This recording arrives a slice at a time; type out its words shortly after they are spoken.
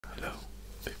Hello,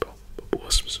 people.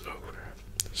 Bubbles was over.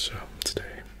 So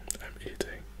today I'm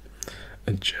eating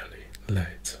a jelly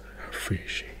light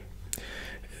Fresshy.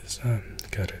 It's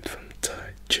got it from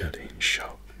Thai jelly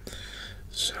shop.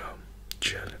 So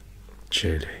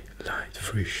Jele light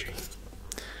Fresshy,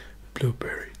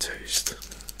 blueberry taste.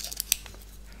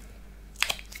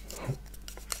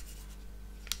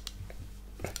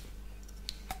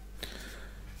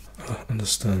 I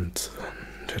understand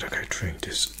that I can drink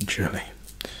this jelly.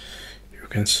 You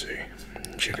can see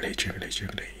jiggly, jiggly,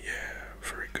 jiggly. Yeah,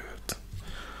 very good.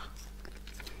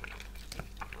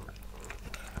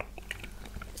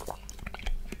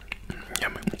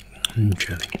 Yummy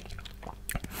jelly.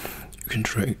 You can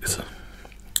drink it.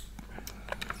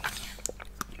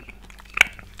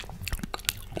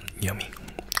 Yummy.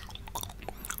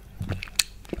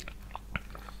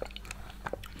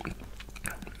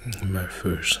 My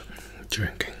first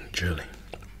drinking jelly.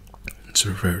 It's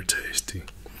very tasty.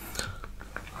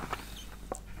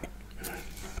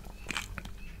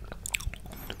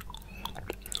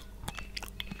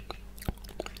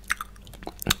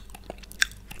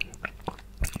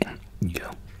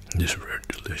 Yeah, this is very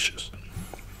delicious.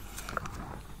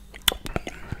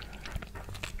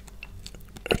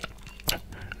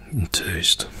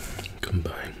 Taste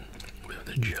combined with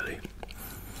the jelly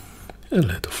and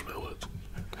let the fluid.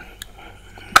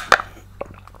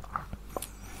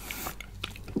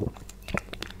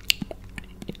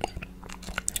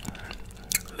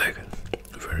 Like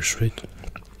it, very sweet.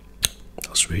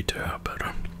 How sweet they are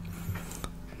better.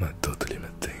 Not totally my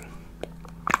thing.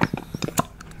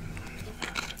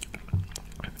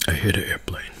 I hear the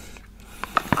airplane.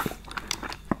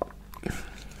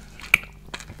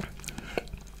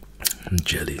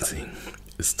 Jelly thing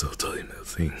is totally my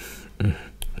thing.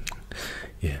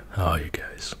 Yeah, how are you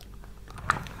guys?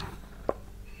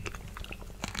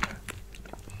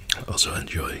 Also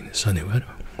enjoying the sunny weather?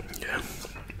 Yeah,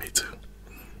 me too.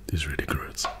 This is really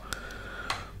great.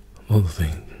 All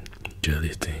the jelly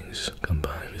things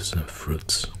combined with some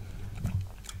fruits.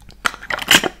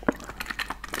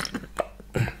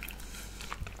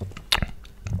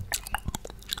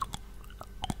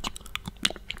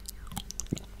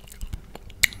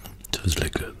 Tastes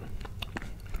like good.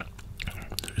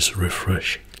 It's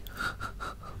refreshing.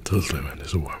 Totally when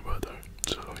it's warm weather.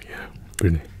 So yeah,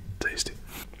 really tasty.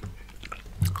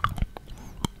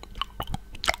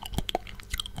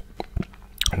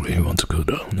 We want to go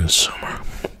down in summer.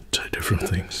 Try different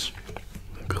things.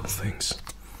 Cool things.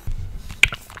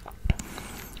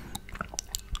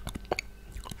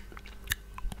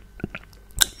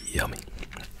 Yummy.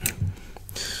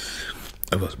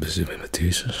 I was busy with my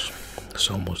thesis. It's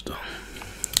almost done.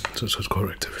 So I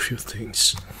corrected a few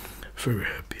things. Very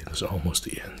happy. It's almost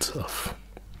the end of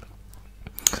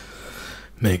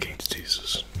making the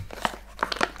thesis.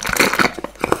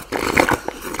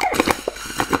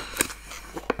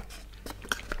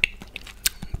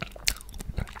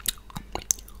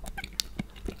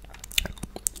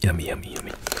 Yummy, yummy,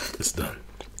 yummy. It's done.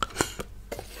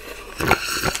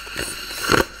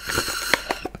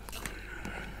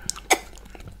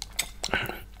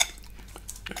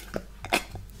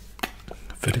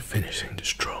 Finishing the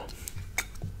straw.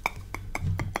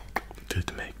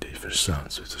 To make different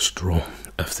sounds with the straw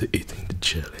after eating the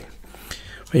jelly.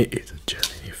 When you eat the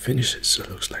jelly, you finish it, so it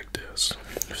looks like this.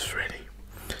 It's really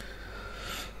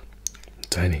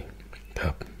tiny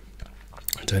cup,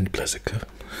 a tiny plastic cup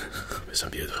with some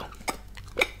beautiful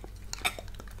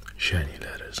shiny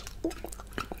letters,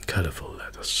 colorful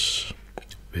letters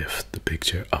with the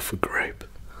picture of a grape.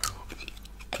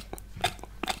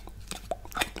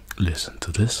 Listen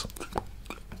to this.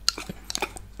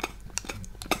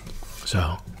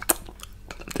 So,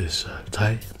 this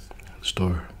Thai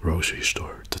store, grocery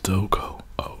store, the toko,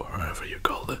 or whatever you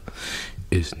call it,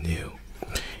 is new.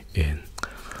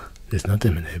 It's not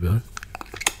in my neighborhood,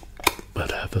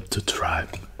 but I have to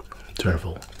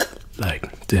travel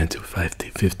like 10 to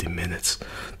 50 minutes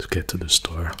to get to the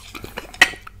store.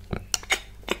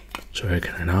 So I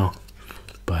can now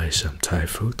buy some Thai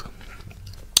food,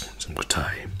 some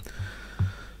Thai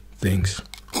things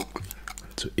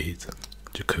to eat,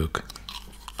 to cook.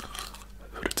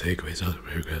 For the takeaways, are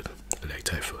very good. I like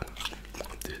Thai food.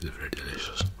 This is very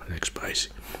delicious. I like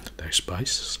spicy. I like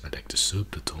spices. I like the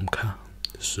soup, the tom kha,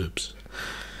 the soups,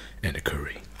 and the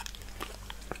curry.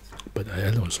 But I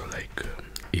also like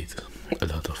eat a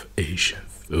lot of Asian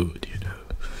food. You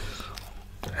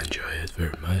know, I enjoy it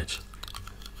very much.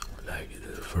 I like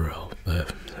it for all,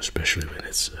 especially when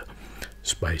it's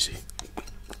spicy.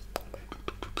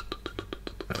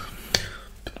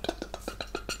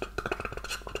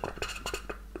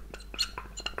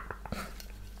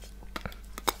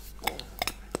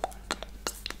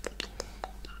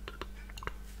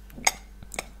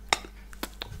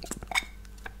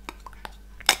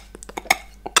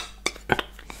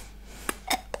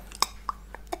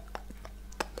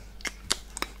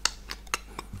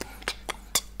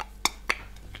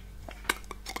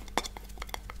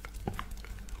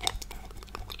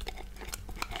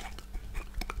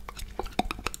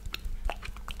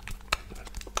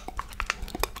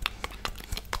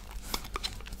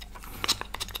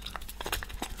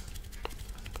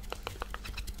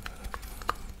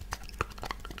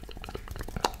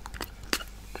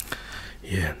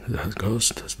 that goes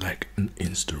just like an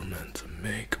instrument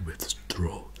make with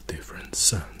straw different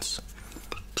sounds.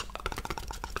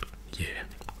 Yeah.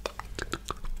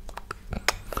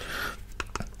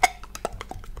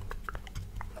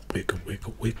 Wiggle,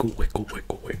 wiggle, wiggle, wiggle,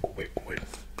 wiggle, wiggle, wiggle, wiggle.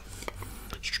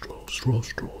 Straw, straw,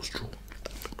 straw, straw.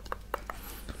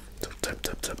 Tap, tap,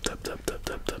 tap, tap, tap, tap, tap,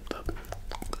 tap, tap, tap.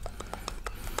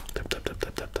 Tap, tap, tap,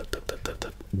 tap, tap, tap, tap, tap,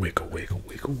 tap. Wiggle, wiggle,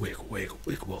 wiggle, wiggle, wiggle,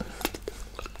 wiggle.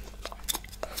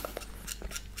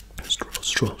 Straw,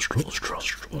 straw, straw, straw,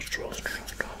 straw, straw, straw, straw,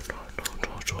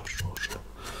 straw, straw, straw.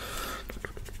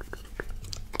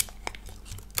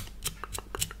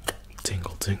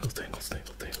 Tingle, tingle, tingle,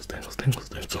 tingle, tingle, tingle, tingle, tingle.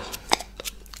 Tingles,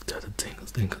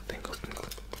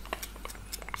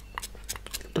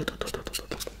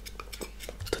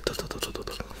 tingles,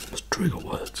 tingles, tingles. Trigger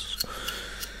words.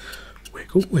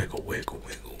 Wiggle, wiggle, wiggle,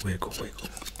 wiggle, wiggle, wiggle.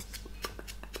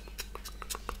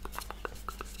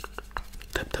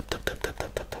 Tap, tap, tap, tap, tap,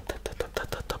 tap, tap, tap, tap, tap, tap,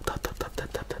 tap, tap, tap, tap,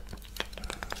 tap, tap, tap.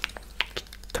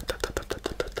 Tap, tap, tap, tap, tap,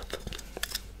 tap, tap, tap, tap.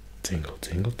 Tingle,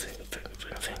 tingle, tingle, tingle,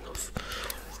 tingle, tingles.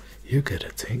 You get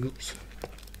it, tingles.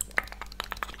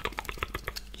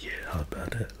 Yeah, how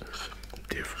about that?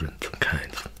 Different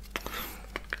kinds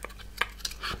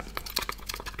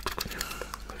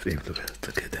of influence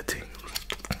to get the tingles.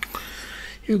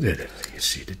 You get it. You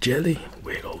see the jelly?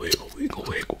 Wiggle, wiggle, wiggle,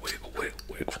 wiggle, wiggle, wiggle,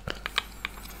 wiggle.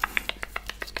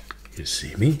 You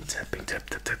see me? Tapping, tap,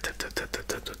 tap, tap, tap, tap, tap, tap,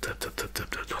 tap, tap, tap, tap,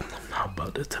 tap, tap, tap. How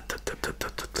about the tap, tap, tap, tap,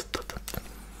 tap, tap, tap, tap, tap.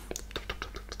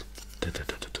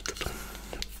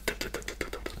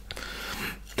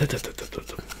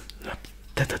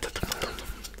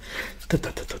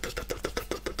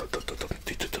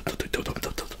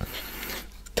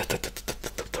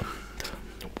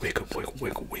 Wiggle, wiggle,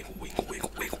 wiggle, wiggle, wiggle,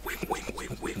 wiggle, wiggle, wiggle, wiggle,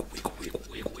 wiggle, wiggle, wiggle, wiggle,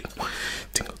 wiggle, wiggle.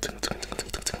 Tingle, tingle, tingle,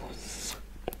 tingle, tingle, tingle.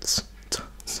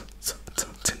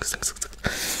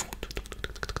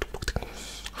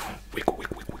 Wiggle,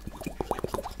 wiggle, wiggle, wiggle, wiggle,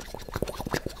 wiggle,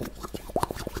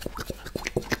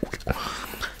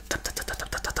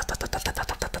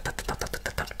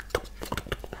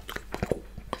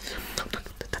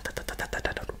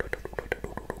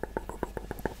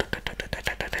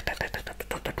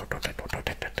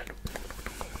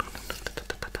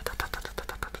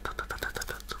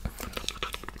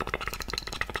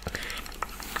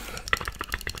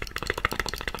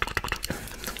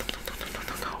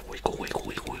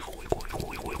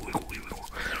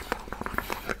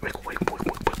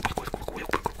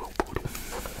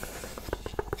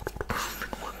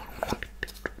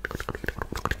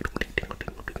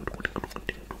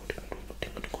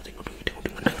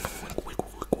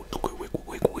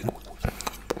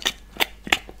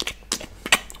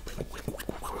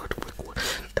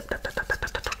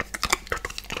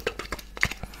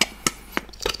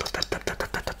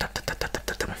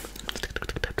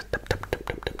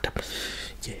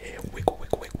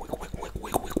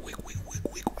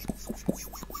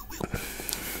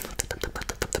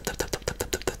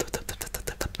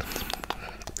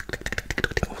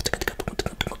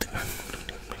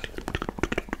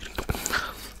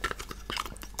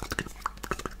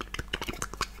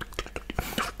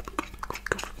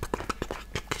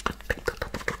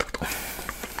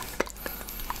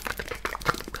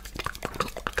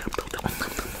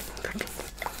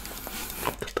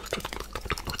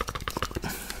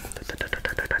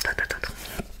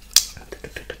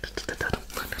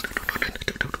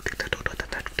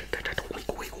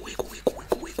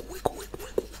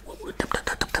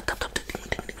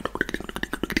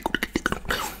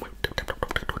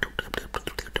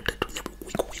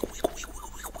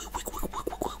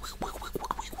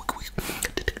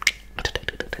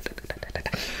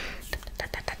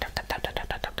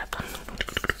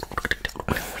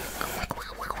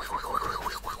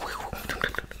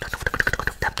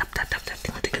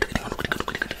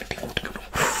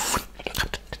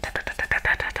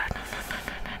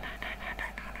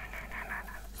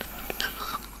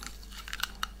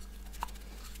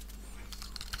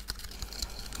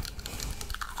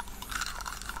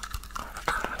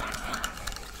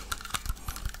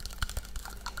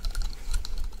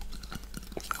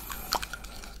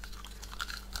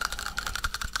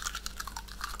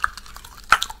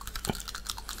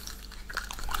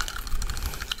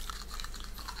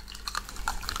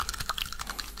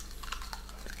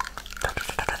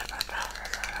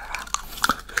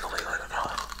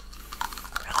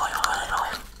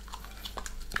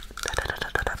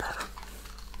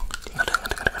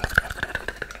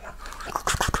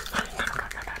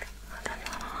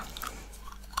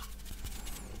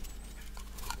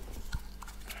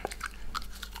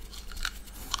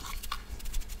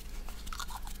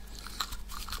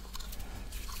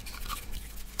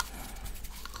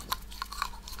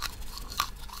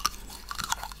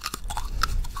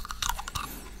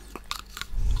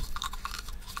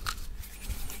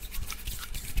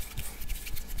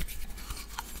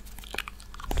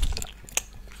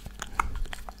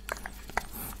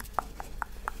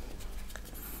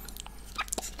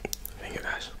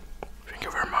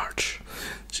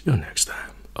 See you next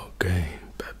time. Okay.